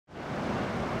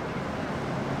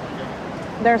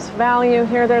There's value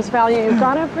here, there's value. You've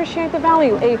got to appreciate the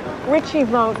value. A Richie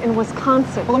vote in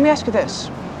Wisconsin. Well, let me ask you this.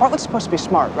 Bartlett's supposed to be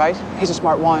smart, right? He's a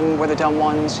smart one, we're the dumb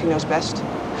ones, he knows best.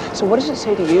 So what does it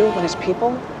say to you when his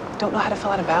people don't know how to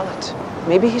fill out a ballot?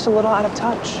 Maybe he's a little out of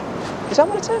touch. Is that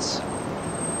what it says?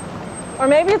 Or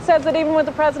maybe it says that even with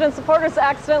the president's supporters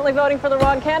accidentally voting for the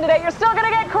wrong candidate, you're still gonna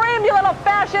get creamed, you little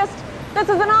fascist! This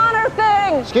is an honor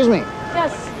thing! Excuse me.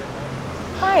 Yes.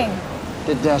 Hi.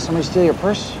 Did somebody steal your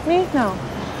purse? Me? No.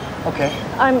 Okay.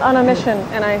 I'm on a mission,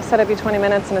 and I said it'd be 20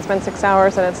 minutes, and it's been 6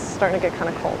 hours, and it's starting to get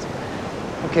kind of cold.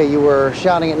 Okay, you were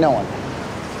shouting at no one.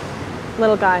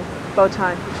 Little guy, bow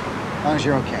tie. As long as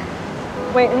you're okay.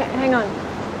 Wait, hang on.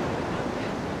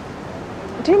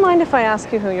 Do you mind if I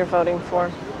ask you who you're voting for?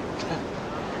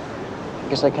 I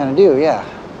guess I kind of do, yeah.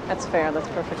 That's fair, that's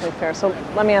perfectly fair. So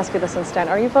let me ask you this instead.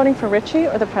 Are you voting for Richie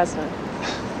or the president?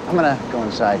 I'm gonna go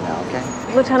inside now, okay?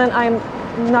 Lieutenant, I'm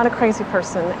not a crazy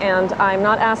person, and I'm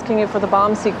not asking you for the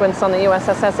bomb sequence on the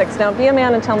USS Essex. Now, be a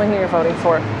man and tell me who you're voting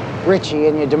for. Richie,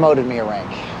 and you demoted me a rank.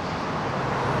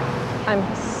 I'm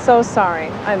so sorry.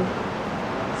 I'm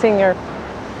seeing your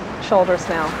shoulders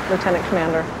now, Lieutenant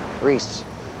Commander. Reese.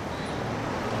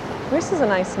 Reese is a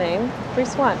nice name.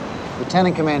 Reese what?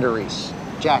 Lieutenant Commander Reese.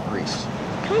 Jack Reese.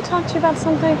 Can I talk to you about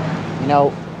something? You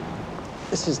know,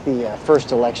 this is the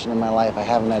first election in my life I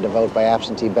haven't had to vote by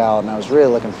absentee ballot, and I was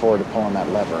really looking forward to pulling that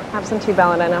lever. Absentee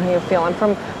ballot, I know how you feel. I'm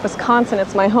from Wisconsin,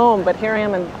 it's my home, but here I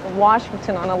am in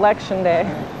Washington on election day.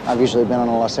 I've usually been on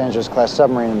a Los Angeles-class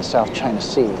submarine in the South China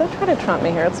Sea. Don't try to trump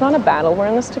me here. It's not a battle. We're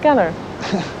in this together.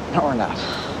 No, we're not.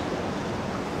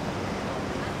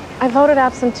 I voted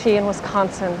absentee in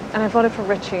Wisconsin, and I voted for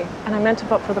Richie, and I meant to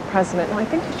vote for the president. Now, I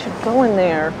think you should go in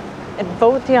there and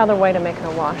vote the other way to make it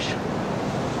a wash.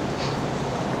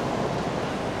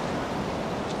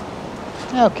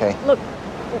 Okay. Look.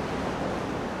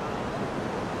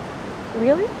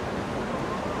 Really?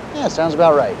 Yeah, sounds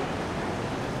about right.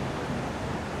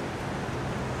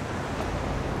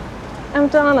 I'm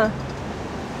Donna.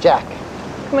 Jack.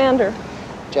 Commander.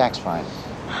 Jack's fine.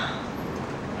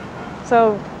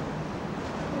 So,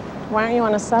 why aren't you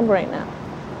on a sub right now?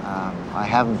 I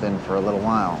haven't been for a little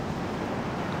while.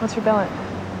 What's your billet?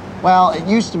 Well, it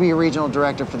used to be a regional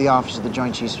director for the Office of the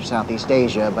Joint Chiefs of Southeast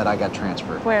Asia, but I got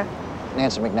transferred. Where?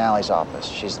 Nancy McNally's office.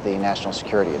 She's the National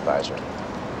Security Advisor.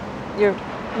 You're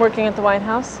working at the White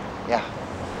House? Yeah.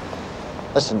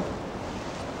 Listen,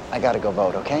 I gotta go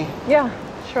vote, okay? Yeah,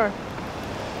 sure.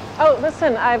 Oh,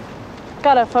 listen, I've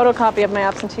got a photocopy of my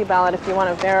absentee ballot if you want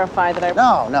to verify that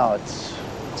I... No,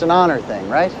 it's an honor thing,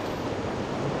 right?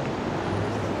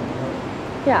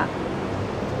 Yeah.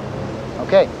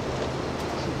 Okay.